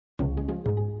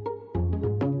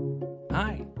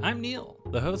I'm Neil,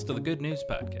 the host of the Good News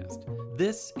Podcast.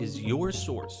 This is your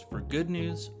source for good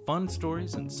news, fun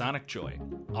stories, and sonic joy.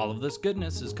 All of this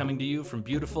goodness is coming to you from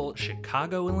beautiful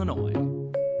Chicago, Illinois.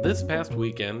 This past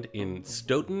weekend in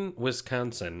Stoughton,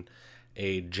 Wisconsin,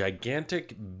 a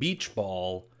gigantic beach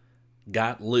ball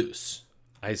got loose.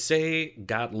 I say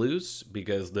got loose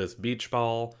because this beach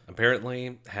ball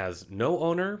apparently has no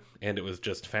owner, and it was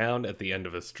just found at the end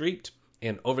of a street.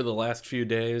 And over the last few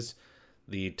days,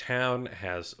 the town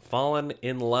has fallen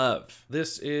in love.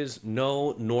 This is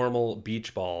no normal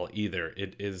beach ball either.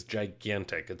 It is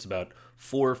gigantic. It's about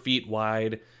 4 feet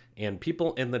wide, and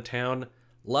people in the town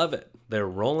love it. They're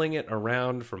rolling it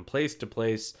around from place to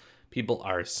place. People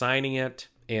are signing it,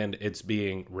 and it's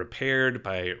being repaired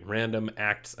by random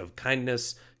acts of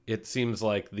kindness. It seems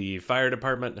like the fire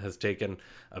department has taken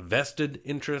a vested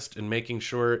interest in making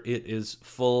sure it is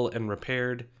full and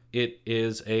repaired. It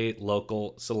is a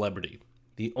local celebrity.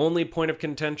 The only point of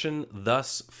contention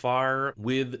thus far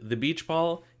with the beach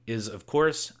ball is, of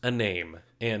course, a name.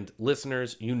 And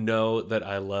listeners, you know that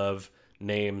I love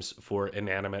names for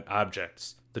inanimate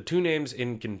objects. The two names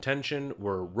in contention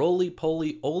were Roly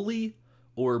Poly Oly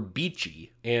or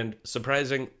Beachy. And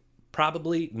surprising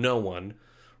probably no one,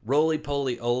 Roly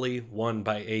Poly Oly won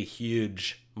by a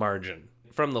huge margin.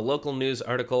 From the local news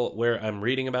article where I'm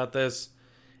reading about this,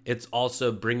 it's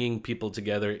also bringing people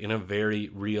together in a very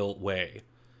real way.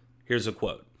 Here's a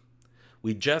quote.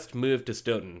 "We just moved to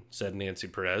Stoughton," said Nancy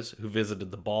Perez, who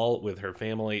visited the ball with her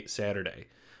family Saturday.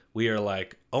 "We are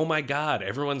like, oh my God,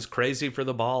 everyone's crazy for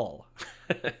the ball."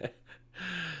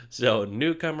 So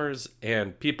newcomers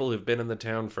and people who've been in the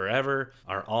town forever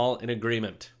are all in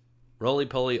agreement. Roly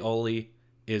Poly Oly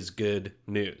is good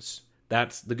news.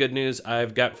 That's the good news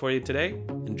I've got for you today.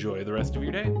 Enjoy the rest of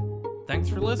your day. Thanks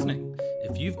for listening.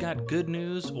 If you've got good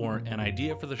news or an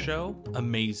idea for the show,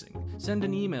 amazing. Send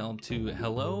an email to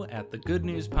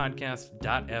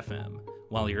hello@thegoodnewspodcast.fm.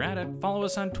 While you're at it, follow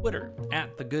us on Twitter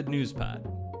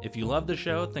 @thegoodnewspod. If you love the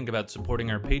show, think about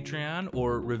supporting our Patreon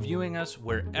or reviewing us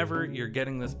wherever you're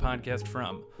getting this podcast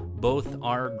from. Both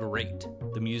are great.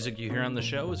 The music you hear on the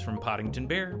show is from Poddington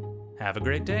Bear. Have a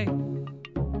great day.